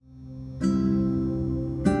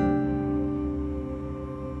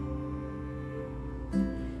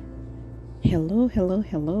Hello, hello,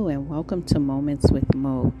 hello, and welcome to Moments with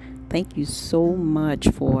Mo. Thank you so much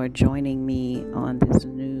for joining me on this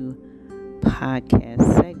new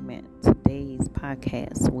podcast segment. Today's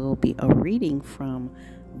podcast will be a reading from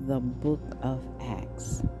the book of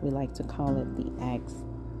Acts. We like to call it the Acts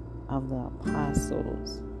of the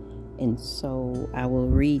Apostles. And so I will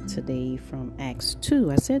read today from Acts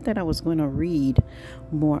 2. I said that I was going to read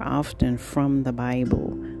more often from the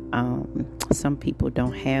Bible. Some people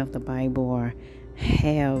don't have the Bible or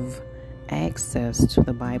have access to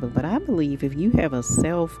the Bible, but I believe if you have a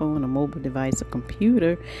cell phone, a mobile device, a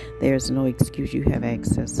computer, there's no excuse you have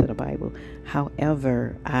access to the Bible.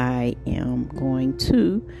 However, I am going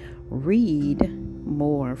to read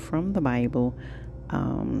more from the Bible,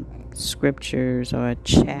 scriptures or a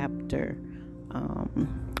chapter,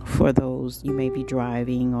 for those you may be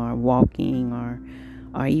driving or walking or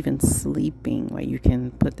even sleeping, where you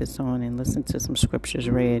can put this on and listen to some scriptures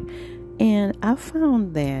read. And I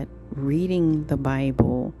found that reading the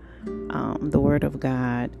Bible, the Word of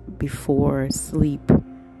God, before sleep,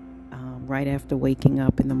 right after waking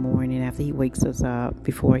up in the morning, after He wakes us up,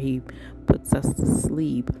 before He puts us to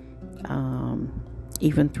sleep,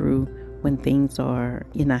 even through when things are,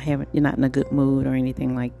 you're not in a good mood or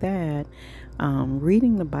anything like that,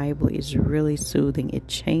 reading the Bible is really soothing. It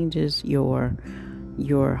changes your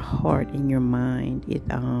heart and your mind.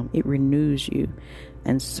 It renews you.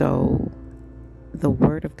 And so the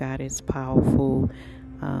Word of God is powerful.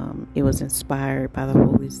 It was inspired by the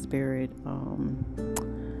Holy Spirit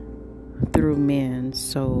through men,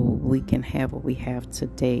 so we can have what we have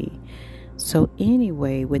today. So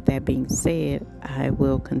anyway, with that being said, I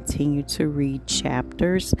will continue to read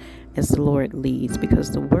chapters as the Lord leads, because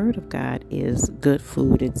the Word of God is good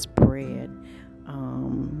food. It's bread.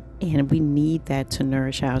 And we need that to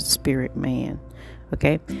nourish our spirit man.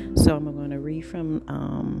 Okay, so I'm going to read from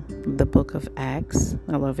the book of Acts.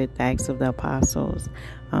 I love it, Acts of the Apostles,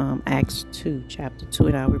 Acts 2, chapter 2.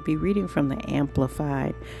 And I will be reading from the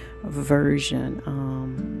Amplified Version.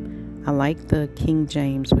 I like the King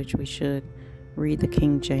James, which we should read the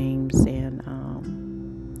King James and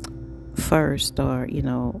first, or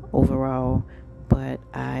overall. But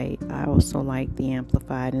I also like the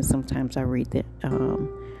Amplified, and sometimes I read the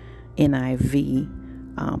NIV.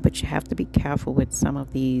 But you have to be careful with some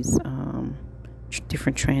of these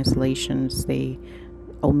different translations. They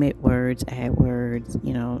omit words, add words,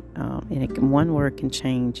 and one word can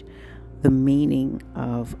change the meaning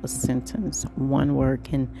of a sentence. One word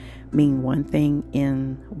can mean one thing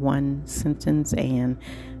in one sentence and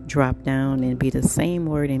drop down and be the same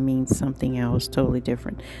word and mean something else totally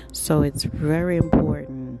different. So it's very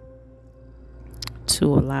important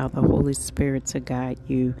to allow the Holy Spirit to guide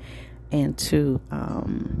you and to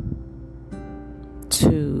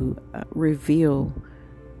reveal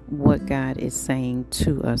what God is saying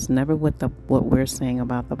to us. Never what we're saying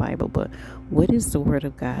about the Bible, but what is the Word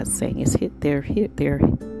of God saying? It's they're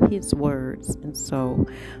His words. And so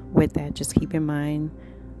with that, just keep in mind,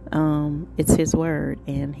 it's His Word,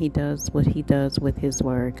 and He does what He does with His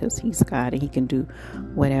Word, because He's God and He can do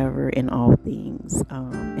whatever in all things.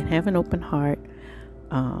 And have an open heart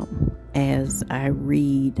as I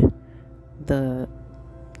read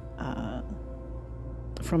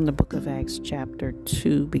from the book of Acts chapter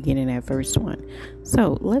 2, beginning at verse 1.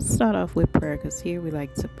 So let's start off with prayer, because here we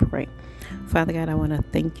like to pray. Father God, I want to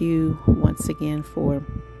thank you once again for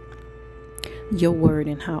your word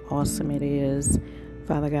and how awesome it is.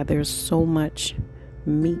 Father God, there's so much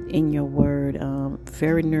meat in your word,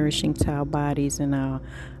 very nourishing to our bodies and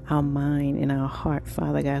our mind and our heart,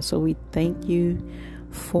 Father God. So we thank you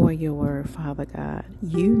for your word, Father God.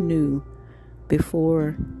 You knew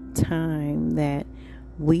before time that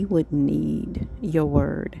we would need your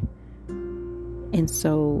word. And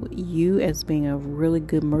so you, as being a really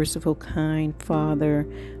good, merciful, kind Father,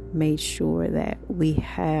 made sure that we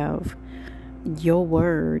have your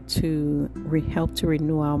word to help to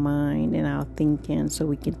renew our mind and our thinking, so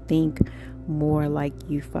we can think more like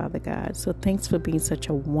you, Father God. So thanks for being such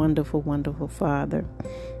a wonderful, wonderful Father.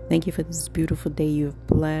 Thank you for this beautiful day you have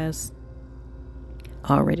blessed,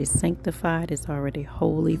 already sanctified. It's already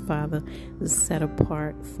holy, Father. It's set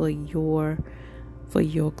apart for your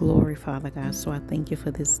glory, Father God. So I thank you for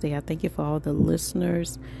this day. I thank you for all the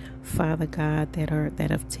listeners, Father God, that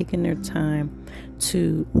have taken their time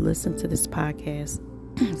to listen to this podcast.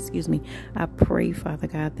 Excuse me. I pray, Father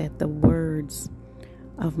God, that the words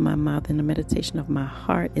of my mouth and the meditation of my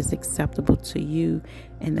heart is acceptable to you,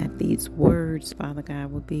 and that these words, Father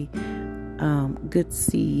God, will be good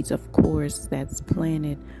seeds, of course, that's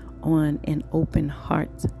planted on an open heart,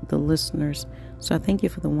 the listeners. So I thank you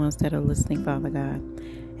for the ones that are listening, Father God.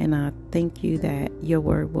 And I thank you that your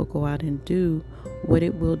word will go out and do what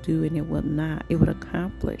it will do, and it will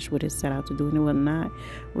accomplish what it set out to do, and it will not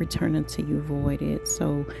return unto you voided.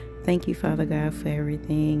 So thank you, Father God, for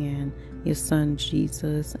everything, and your Son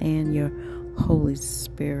Jesus and your Holy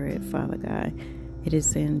Spirit, Father God. It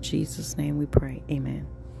is in Jesus' name we pray. Amen.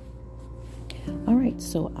 All right,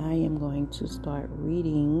 so I am going to start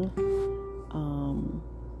reading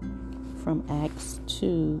from Acts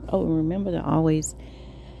 2. Oh, and remember to always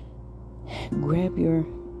grab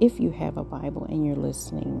if you have a Bible and you're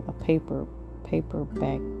listening, a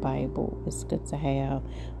paperback Bible. It's good to have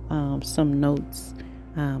some notes,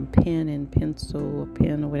 pen and pencil, or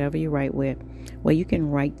pen or whatever you write with. Well, you can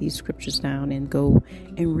write these scriptures down and go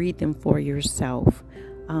and read them for yourself.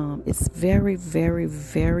 It's very, very,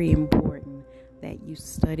 very important that you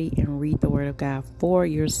study and read the Word of God for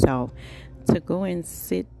yourself. To go and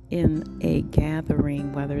sit in a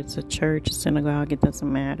gathering, whether it's a church, a synagogue, it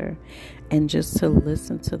doesn't matter, and just to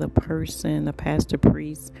listen to the person, the pastor,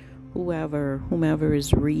 priest, whomever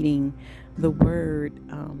is reading the Word,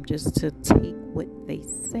 just to take what they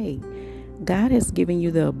say. God has given you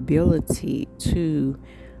the ability to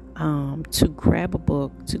grab a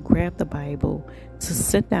book, to grab the Bible, to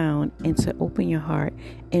sit down and to open your heart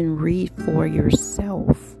and read for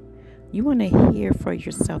yourself. You want to hear for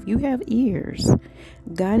yourself. You have ears.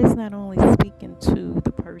 God is not only speaking to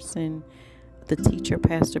the person, the teacher,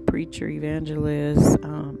 pastor, preacher, evangelist,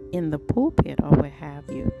 in the pulpit or what have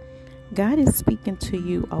you. God is speaking to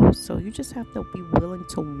you also. You just have to be willing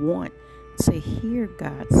to want to hear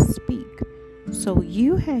God speak. So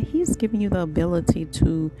He's giving you the ability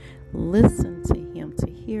to listen to Him,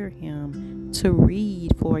 to hear Him, to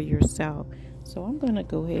read for yourself. So I'm going to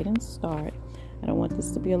go ahead and start. I don't want this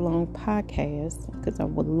to be a long podcast, because I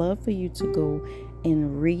would love for you to go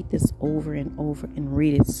and read this over and over and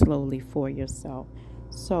read it slowly for yourself.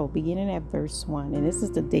 So beginning at verse 1, and this is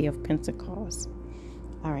the day of Pentecost.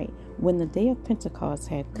 All right. When the day of Pentecost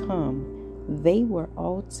had come, they were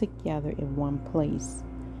all together in one place.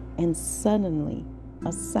 And suddenly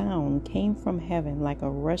a sound came from heaven like a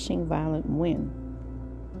rushing violent wind,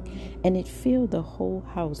 and it filled the whole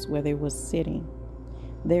house where they were sitting.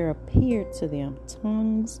 There appeared to them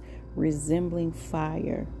tongues resembling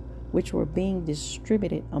fire, which were being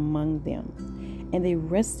distributed among them. And they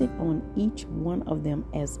rested on each one of them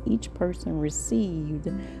as each person received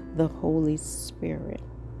the Holy Spirit.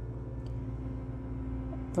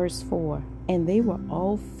 Verse 4, and they were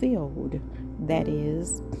all filled, that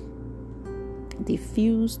is,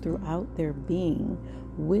 diffused throughout their being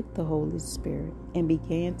with the Holy Spirit, and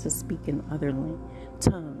began to speak in other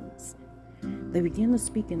tongues. They began to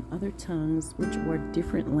speak in other tongues, which were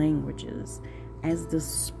different languages, as the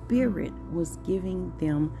Spirit was giving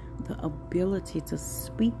them the ability to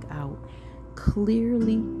speak out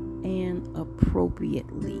clearly and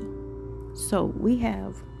appropriately. So we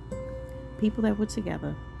have people that were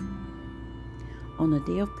together on the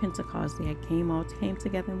day of Pentecost. They had came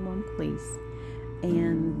together in one place,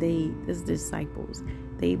 and as disciples,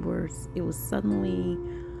 it was suddenly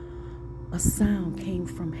a sound came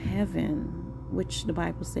from heaven, which the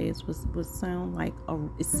Bible says it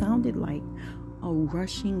sounded like a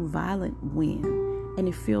rushing violent wind, and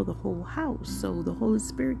it filled the whole house. So the Holy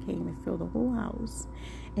Spirit came and filled the whole house,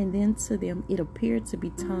 and then to them it appeared to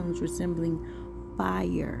be tongues resembling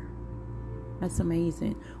fire. That's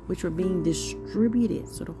amazing, which were being distributed.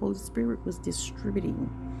 So the Holy Spirit was distributing,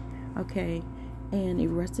 okay, and it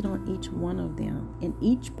rested on each one of them, and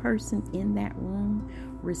each person in that room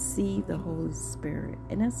received the Holy Spirit.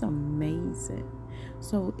 And that's amazing.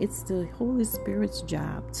 So it's the Holy Spirit's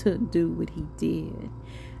job to do what He did.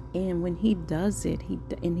 And when He does it,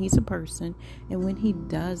 and He's a person, and when He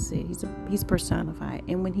does it, He's personified.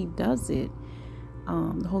 And when He does it,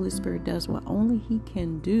 the Holy Spirit does what only He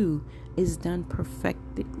can do, is done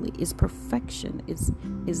perfectly. It's perfection.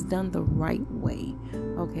 It's done the right way.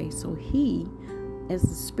 Okay, so He, as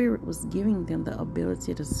the Spirit was giving them the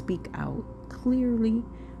ability to speak out clearly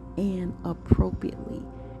and appropriately,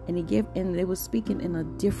 and they were speaking in a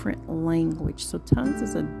different language. So tongues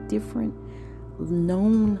is a different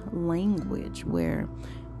known language where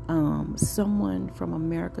someone from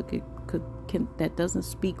America can that doesn't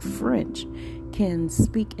speak French can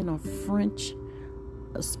speak in a French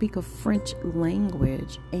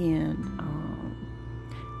language, and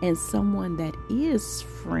someone that is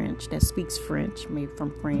French, that speaks French, maybe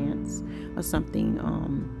from France or something,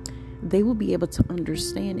 they will be able to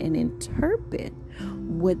understand and interpret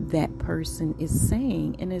what that person is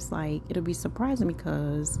saying. And it's like, it'll be surprising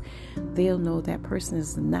because they'll know that person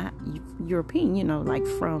is not European, like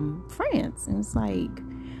from France. And it's like,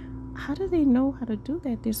 how do they know how to do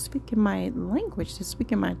that? They're speaking my language. They're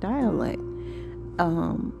speaking my dialect.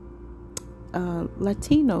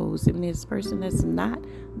 Latinos, and this person that's not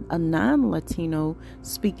a non-Latino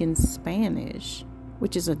speaking Spanish,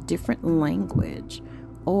 which is a different language,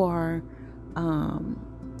 or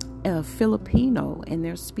a Filipino, and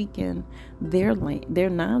they're speaking their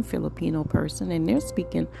non-Filipino person, and they're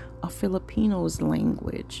speaking a Filipino's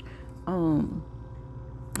language.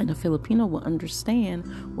 And a Filipino will understand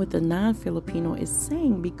what the non-Filipino is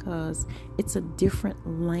saying because it's a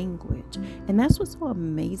different language. And that's what's so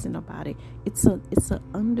amazing about it.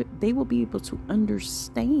 They will be able to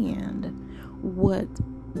understand what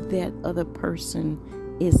that other person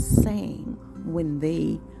is saying when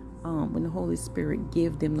the Holy Spirit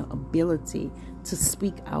give them the ability to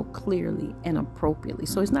speak out clearly and appropriately.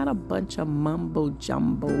 So it's not a bunch of mumbo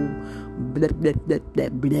jumbo, blah, blah, blah, blah,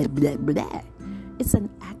 blah, blah, blah. It's an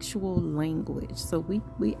actual language. So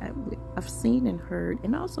I've seen and heard,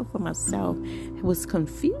 and also for myself, I was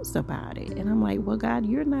confused about it. And I'm like, well, God,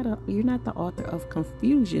 you're not the author of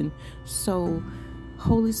confusion. So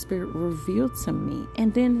Holy Spirit revealed to me.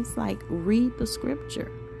 And then it's like, read the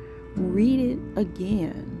scripture, read it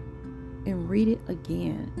again, and read it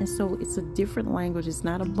again. And so it's a different language. It's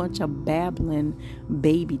not a bunch of babbling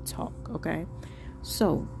baby talk. Okay.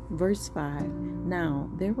 So verse 5,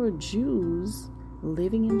 now there were Jews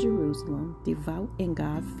living in Jerusalem, devout and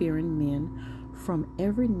God-fearing men from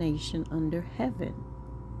every nation under heaven.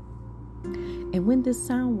 And when this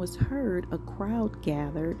sound was heard, a crowd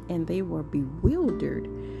gathered, and they were bewildered,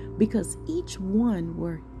 because each one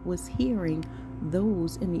was hearing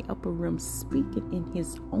those in the upper room speaking in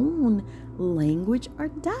his own language or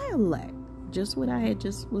dialect. Just what I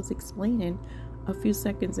was explaining a few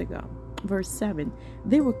seconds ago. Verse 7,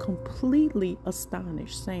 they were completely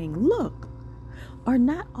astonished, saying, look, are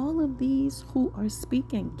not all of these who are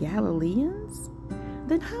speaking Galileans?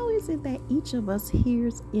 Then how is it that each of us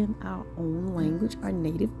hears in our own language, our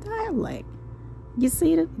native dialect? You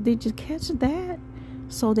see that? Did you catch that?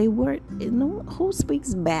 So they weren't, who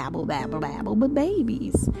speaks babble, babble, babble, but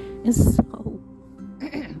babies. And so,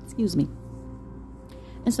 excuse me.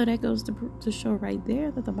 And so that goes to show right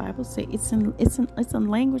there that the Bible says it's a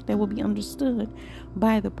language that will be understood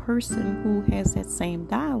by the person who has that same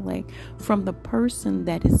dialect from the person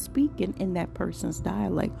that is speaking in that person's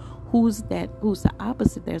dialect. Who's the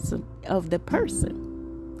opposite of the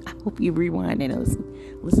person? I hope you rewind and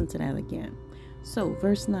listen to that again. So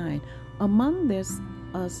verse 9, among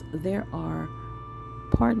us there are,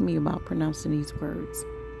 pardon me about pronouncing these words,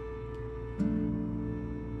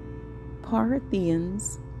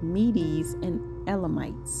 Parthians, Medes, and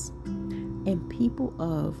Elamites, and people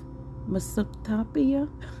of Mesopotamia,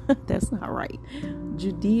 that's not right,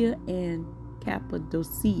 Judea and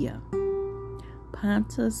Cappadocia,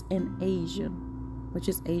 Pontus and Asia, which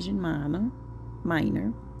is Asian Minor,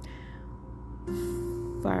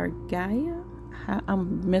 Phrygia.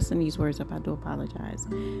 I'm messing these words up. I do apologize.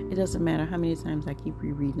 It doesn't matter how many times I keep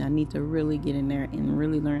rereading. I need to really get in there and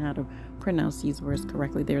really learn how to pronounce these words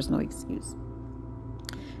correctly. There's no excuse.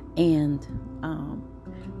 And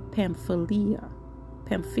Pamphylia,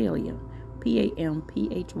 Pamphylia,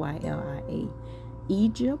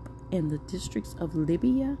 Egypt, and the districts of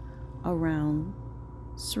Libya around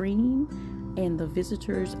Cyrene, and the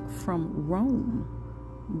visitors from Rome,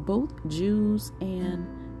 both Jews and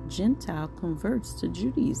Gentile converts to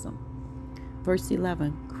Judaism. Verse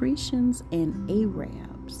 11, Cretians and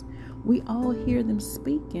Arabs, we all hear them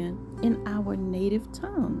speaking in our native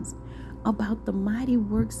tongues about the mighty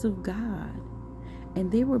works of God.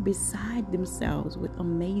 And they were beside themselves with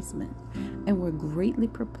amazement and were greatly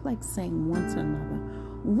perplexed, saying one to another,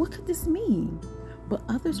 what could this mean? But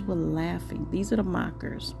others were laughing. These are the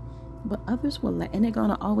mockers. But others will and they're going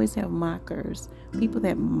to always have mockers, people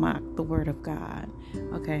that mock the word of God.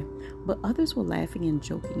 Okay. But others were laughing and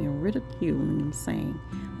joking and ridiculing them, saying,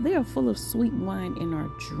 they are full of sweet wine and are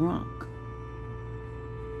drunk.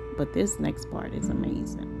 But this next part is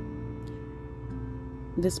amazing.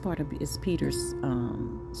 This part is Peter's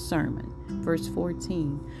sermon. Verse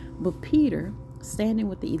 14. But Peter, standing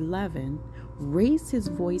with the 11, raised his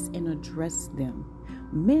voice and addressed them,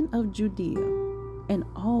 men of Judea, and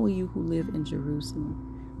all you who live in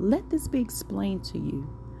Jerusalem, let this be explained to you.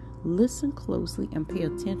 Listen closely and pay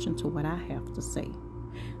attention to what I have to say.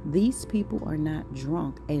 These people are not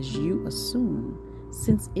drunk as you assume,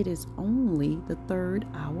 since it is only the third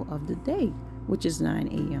hour of the day, which is 9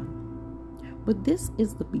 a.m. But this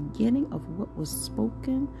is the beginning of what was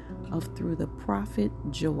spoken of through the prophet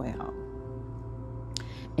Joel.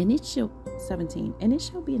 And it shall, 17, and it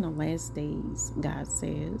shall be in the last days, God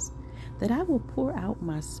says, that I will pour out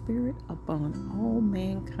my spirit upon all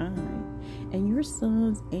mankind, and your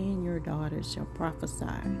sons and your daughters shall prophesy,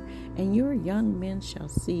 and your young men shall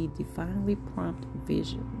see divinely prompt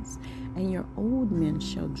visions, and your old men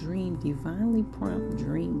shall dream divinely prompt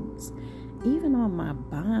dreams. Even on my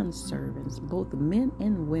bondservants, both men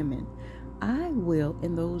and women, I will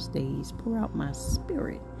in those days pour out my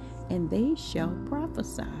spirit, and they shall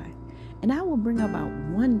prophesy. And I will bring about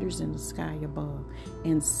wonders in the sky above,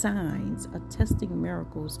 and signs attesting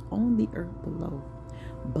miracles on the earth below,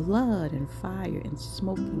 blood and fire and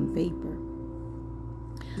smoking vapor.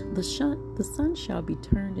 The sun shall be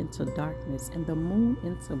turned into darkness, and the moon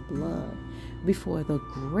into blood, before the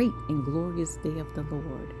great and glorious day of the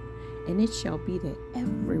Lord. And it shall be that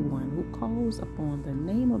everyone who calls upon the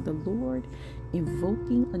name of the Lord,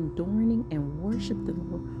 invoking, adoring, and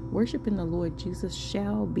worshiping the Lord Jesus,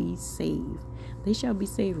 shall be saved. They shall be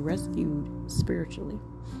saved, rescued spiritually.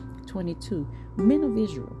 22. Men of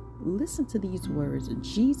Israel, listen to these words.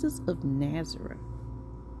 Jesus of Nazareth,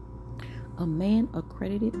 a man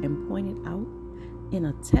accredited and pointed out and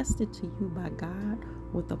attested to you by God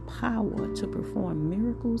with the power to perform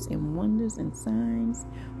miracles and wonders and signs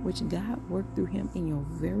which God worked through him in your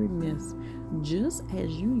very midst, just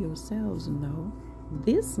as you yourselves know.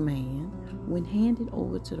 This man, when handed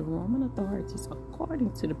over to the Roman authorities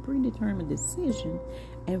according to the predetermined decision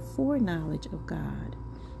and foreknowledge of God,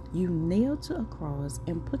 you nailed to a cross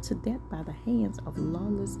and put to death by the hands of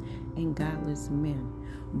lawless and godless men.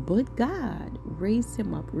 But God raised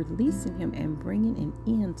him up, releasing him and bringing an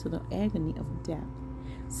end to the agony of death,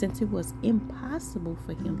 since it was impossible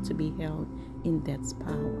for him to be held in death's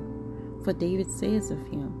power. For David says of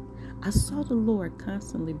him, I saw the Lord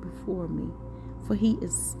constantly before me, for he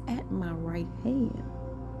is at my right hand,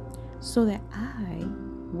 so that I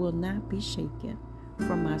will not be shaken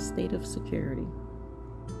from my state of security.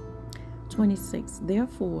 26.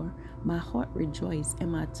 Therefore, my heart rejoiced, and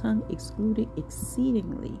my tongue exulted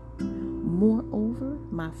exceedingly. Moreover,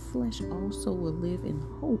 my flesh also will live in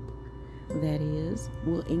hope, that is,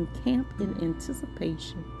 will encamp in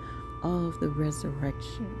anticipation of the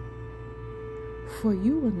resurrection. For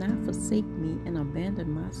you will not forsake me and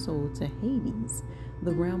abandon my soul to Hades,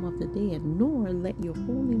 the realm of the dead, nor let your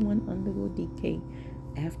Holy One undergo decay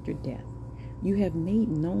after death. You have made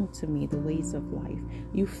known to me the ways of life.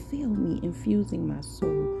 You fill me, infusing my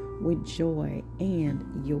soul with joy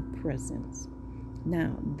and your presence.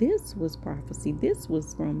 Now, this was prophecy. This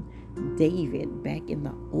was from David back in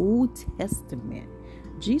the Old Testament.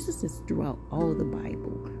 Jesus is throughout all the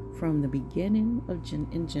Bible, from the beginning of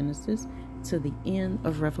in Genesis to the end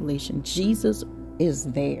of Revelation. Jesus is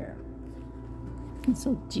there. And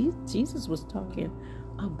so Jesus was talking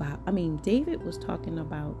about, David was talking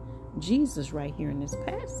about Jesus right here in this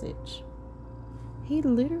passage. He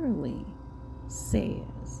literally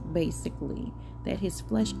says, basically, that his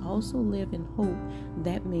flesh also live in hope.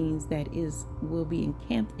 That means that will be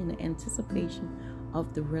encamped in the anticipation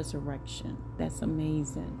of the resurrection. That's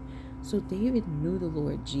amazing. So David knew the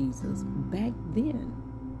Lord Jesus back then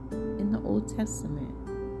in the Old Testament.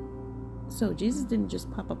 So Jesus didn't just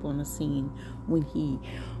pop up on the scene when he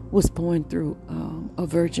was born through a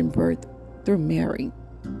virgin birth through Mary.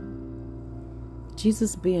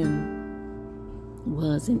 Jesus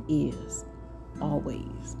was, and is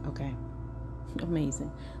always. Okay.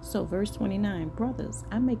 Amazing. So verse 29, brothers,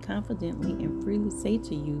 I may confidently and freely say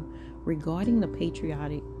to you regarding the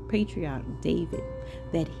patriarch David,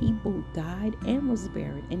 that he both died and was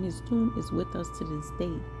buried, and his tomb is with us to this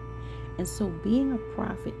day. And so being a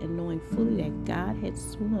prophet and knowing fully that God had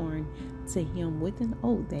sworn to him with an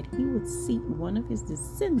oath that he would seat one of his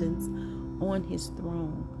descendants on his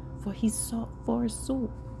throne, he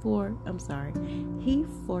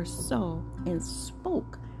foresaw and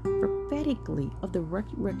spoke prophetically of the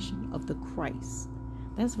resurrection of the Christ.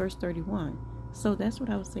 That's verse 31. So that's what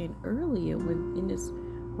I was saying earlier when in this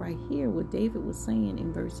right here, what David was saying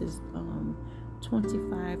in verses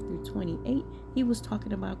 25 through 28, he was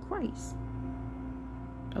talking about Christ.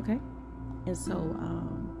 Okay? And so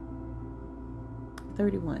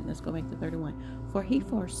 31, let's go back to 31. For he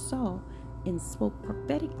foresaw and spoke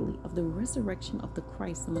prophetically of the resurrection of the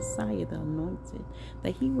Christ, the Messiah, the Anointed,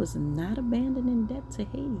 that he was not abandoned in death to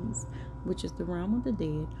Hades, which is the realm of the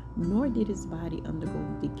dead, nor did his body undergo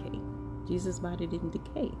decay. Jesus' body didn't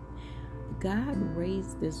decay. God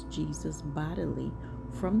raised this Jesus bodily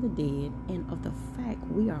from the dead, and of the fact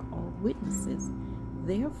we are all witnesses.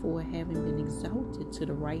 Therefore, having been exalted to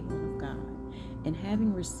the right hand of God, and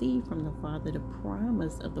having received from the Father the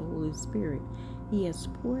promise of the Holy Spirit, he has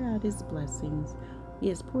poured out his blessings. He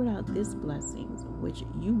has poured out these blessings, which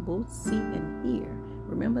you both see and hear.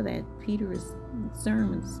 Remember that Peter's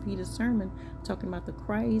sermon talking about the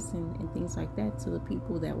Christ and things like that to the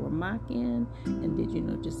people that were mocking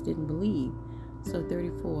and just didn't believe. So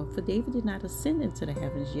 34, for David did not ascend into the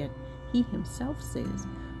heavens, yet he himself says,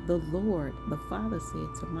 the Lord, the Father said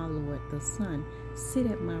to my Lord, the Son, sit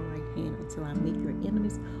at my right hand until I make your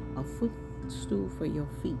enemies a footstool for your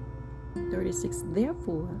feet. 36,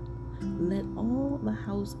 therefore, let all the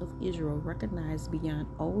house of Israel recognize beyond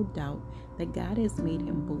all doubt that God has made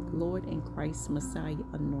him both Lord and Christ Messiah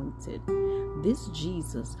anointed. This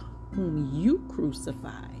Jesus whom you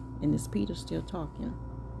crucified, and this Peter still talking,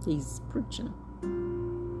 he's preaching.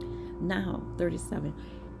 Now, 37,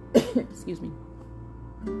 excuse me.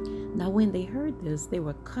 Now when they heard this, they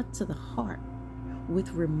were cut to the heart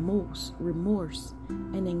with remorse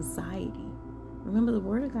and anxiety. Remember, the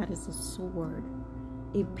word of God is a sword.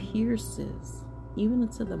 It pierces even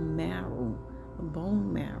into the marrow, the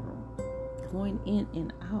bone marrow, going in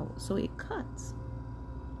and out. So it cuts.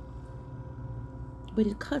 But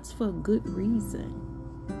it cuts for a good reason.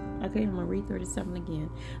 Okay, I'm going to read 37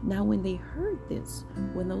 again. Now when they heard this,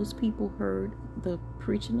 when those people heard the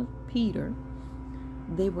preaching of Peter,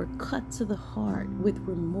 they were cut to the heart with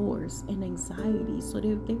remorse and anxiety. So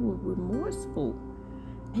they were remorseful.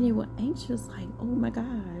 And they were anxious, like, oh my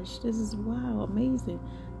gosh, this is wow, amazing.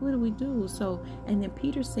 What do we do? So, and then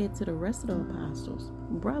Peter said to the rest of the apostles,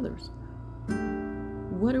 brothers,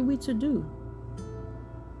 what are we to do?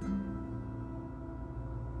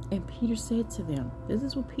 And Peter said to them, this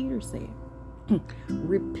is what Peter said,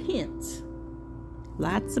 repent.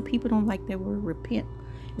 Lots of people don't like that word, repent.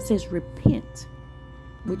 It says repent,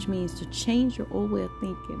 which means to change your old way of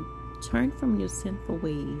thinking, turn from your sinful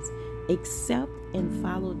ways, accept and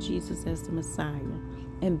follow Jesus as the Messiah,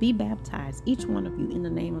 and be baptized, each one of you, in the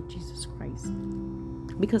name of Jesus Christ,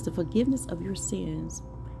 because the forgiveness of your sins,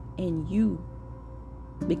 and you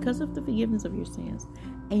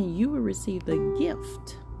will receive the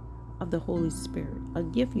gift of the Holy Spirit, a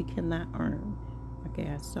gift you cannot earn.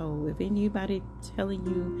 Okay, so if anybody telling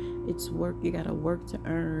you it's work, you got to work to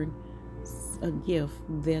earn a gift,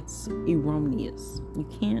 that's erroneous. You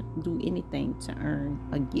can't do anything to earn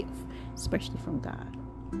a gift, especially from God.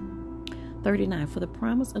 39, for the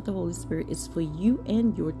promise of the Holy Spirit is for you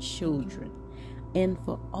and your children, and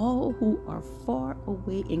for all who are far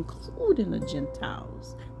away, including the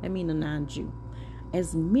Gentiles, I mean the non-Jew,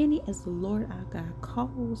 as many as the Lord our God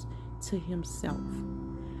calls to himself.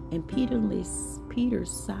 And Peter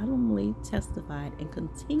solemnly testified and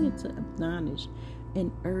continued to admonish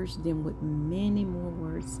and urge them with many more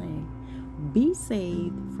words, saying, be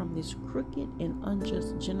saved from this crooked and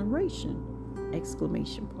unjust generation!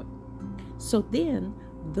 Exclamation point. So then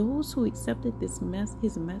those who accepted his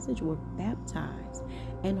message were baptized,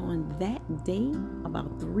 and on that day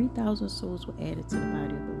about 3,000 souls were added to the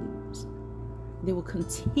body of believers. They were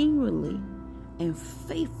continually and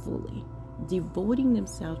faithfully devoting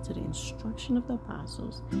themselves to the instruction of the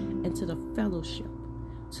apostles and to the fellowship,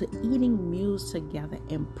 to eating meals together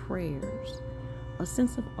and prayers. A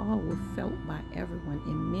sense of awe was felt by everyone,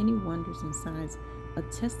 and many wonders and signs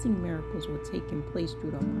attesting miracles were taking place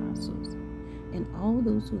through the apostles. And all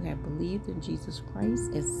those who had believed in Jesus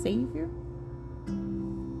Christ as Savior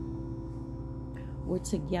were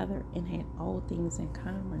together and had all things in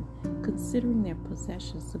common, considering their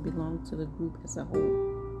possessions to belong to the group as a whole.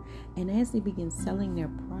 And as they began selling their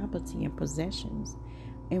property and possessions,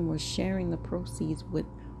 and were sharing the proceeds with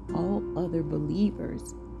all other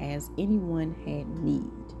believers as anyone had need.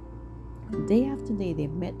 Day after day they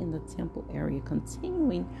met in the temple area,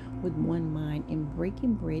 continuing with one mind and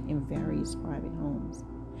breaking bread in various private homes.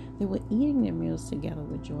 They were eating their meals together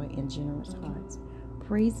with joy and generous hearts,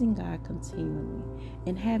 praising God continually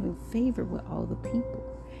and having favor with all the people.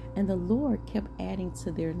 And the Lord kept adding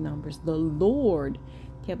to their numbers. The Lord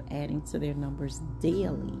kept adding to their numbers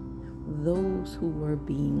daily those who were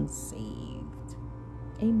being saved.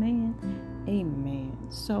 Amen. Amen.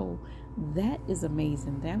 So that is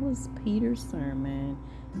amazing. That was Peter's sermon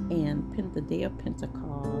and the day of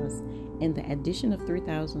Pentecost, and the addition of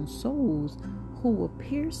 3,000 souls who were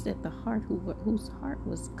pierced at the heart, whose heart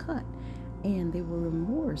was cut, and they were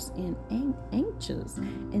remorse and anxious,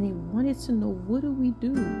 and they wanted to know, what do we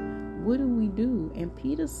do? What do we do? And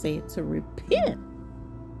Peter said to repent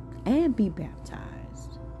and be baptized.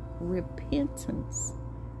 Repentance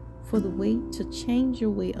for the way to change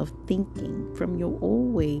your way of thinking from your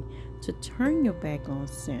old way, to turn your back on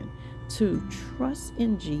sin, to trust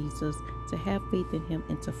in Jesus, to have faith in him,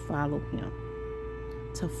 and to follow him.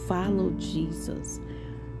 To follow Jesus.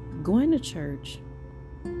 Going to church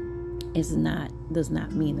does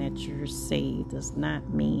not mean that you're saved, does not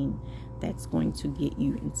mean that's going to get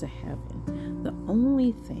you into heaven. The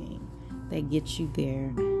only thing that gets you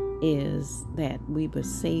there is that we were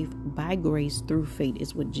saved by grace through faith.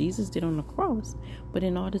 Is what Jesus did on the cross. But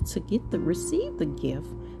in order to receive the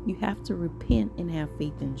gift, you have to repent and have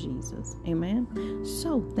faith in Jesus. Amen.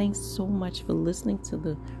 So thanks so much for listening to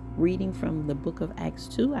the reading from the book of Acts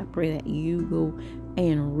 2. I pray that you go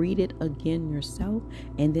and read it again yourself.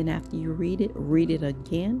 And then after you read it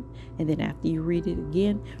again. And then after you read it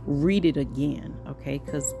again. Okay?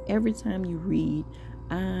 Because every time you read,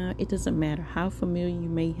 it doesn't matter how familiar you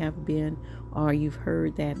may have been or you've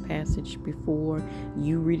heard that passage before,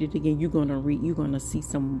 you read it again, you're going to see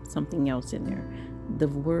something else in there. The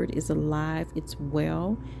word is alive, it's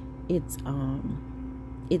well, it's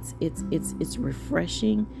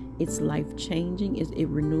refreshing, it's life-changing, it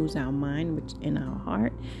renews our mind and our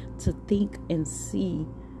heart to think and see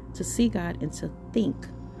God and to think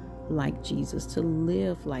like Jesus, to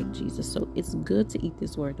live like Jesus. So it's good to eat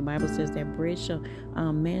this word. The Bible says that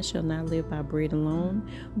man shall not live by bread alone,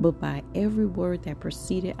 but by every word that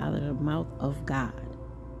proceeded out of the mouth of God.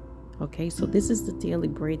 Okay, so this is the daily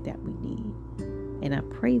bread that we need. And I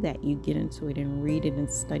pray that you get into it and read it and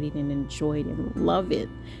study it and enjoy it and love it.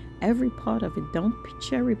 Every part of it. Don't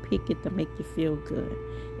cherry pick it to make you feel good.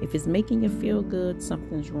 If it's making you feel good,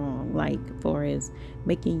 something's wrong. Like far as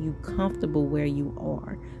making you comfortable where you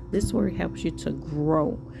are. This word helps you to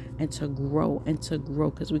grow and to grow and to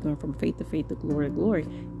grow, because we're going from faith to faith, to glory to glory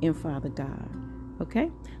in Father God.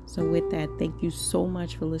 Okay? So with that, thank you so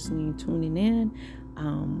much for listening and tuning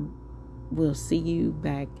in. We'll see you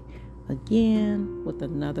back again with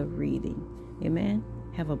another reading. Amen.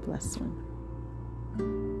 Have a blessed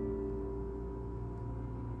one.